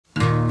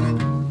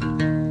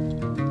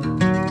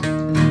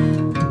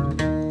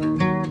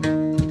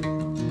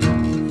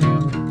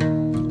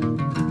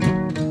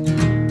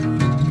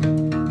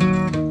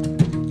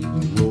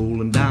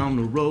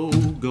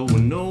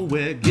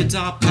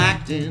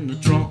in the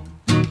trunk.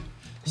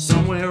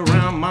 Somewhere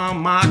around my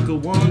Micah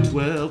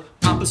 112,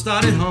 Papa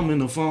started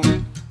humming a funk.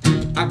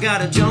 I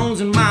got a Jones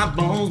in my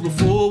bones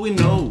before we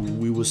know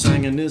we were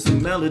singing this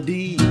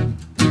melody.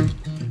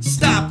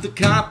 Stopped the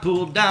car,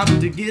 pulled out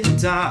the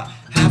guitar,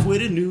 halfway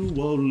to New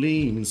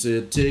Orleans,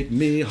 said, take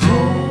me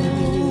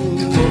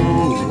home.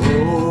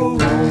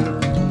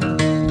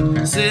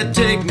 Said,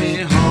 take me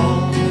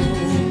home.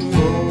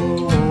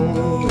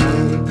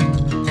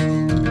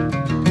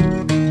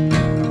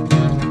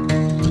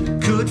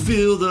 Could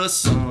feel the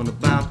sun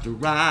about to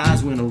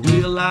rise when I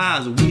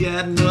realized we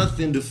had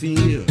nothing to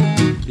fear.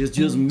 It's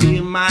just me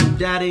and my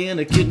daddy and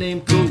a kid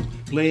named Cope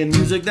playing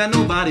music that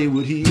nobody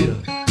would hear.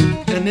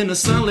 And then the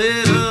sun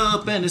lit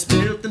up and it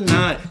spent the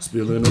night,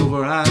 spilling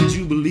over our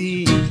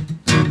Jubilee.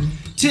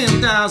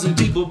 10,000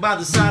 people by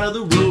the side of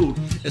the road,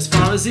 as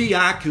far as the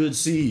eye could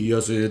see. I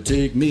said,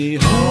 take me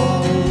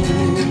home.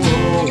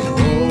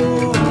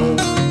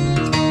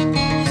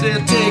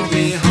 Said, take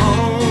me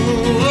home.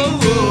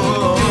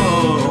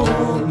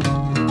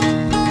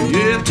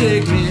 Yeah,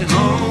 take me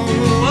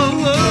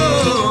home.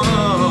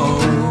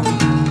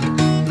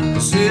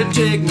 Said,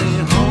 take me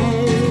home.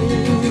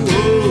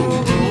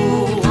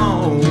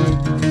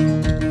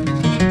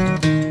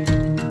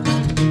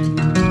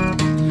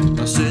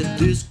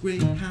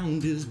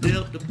 Greyhound is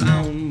Delta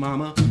bound,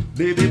 mama.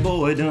 Baby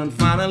boy done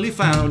finally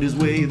found his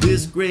way.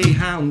 This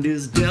greyhound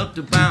is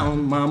Delta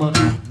bound, mama.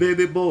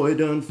 Baby boy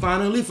done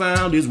finally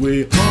found his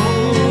way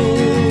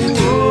home.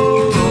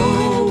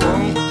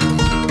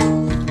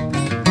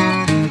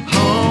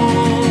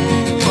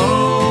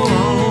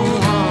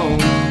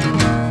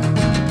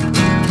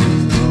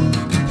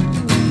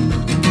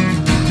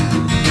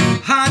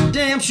 Hot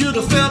damn, should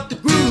have felt the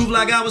groove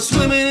like I was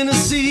swimming in a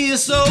sea of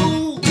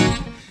soul.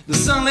 The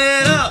sun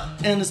lit up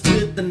and it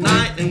split the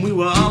night, and we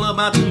were all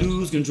about to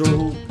lose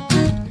control.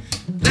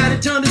 Daddy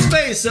turned his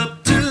face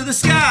up to the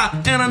sky,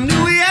 and I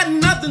knew he had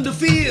nothing to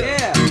fear.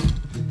 Yeah.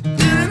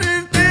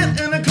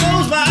 And I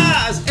closed my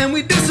eyes, and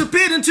we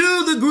disappeared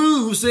into the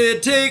groove.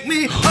 Said, take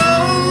me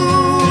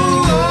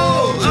home.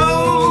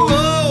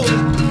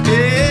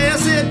 Yeah,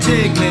 said,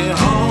 take me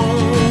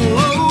home.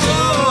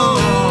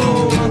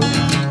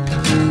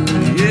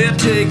 Yeah,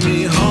 take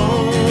me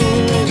home.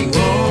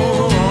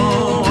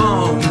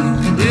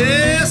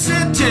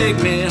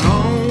 Take me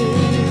home.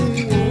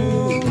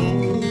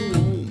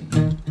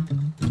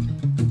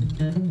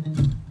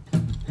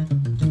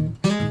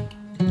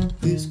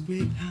 This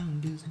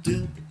greyhound is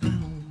Delta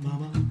bound,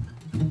 mama.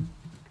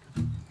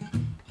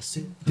 I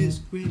said, this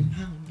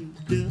greyhound is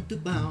Delta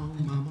bound,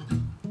 mama.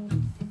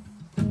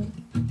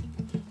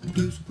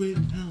 This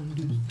greyhound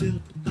is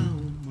Delta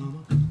bound,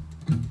 mama.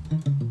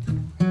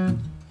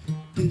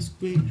 This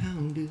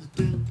greyhound is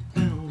Delta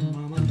bound,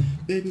 mama.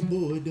 Baby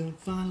boy done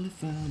finally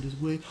found his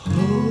way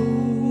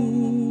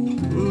home.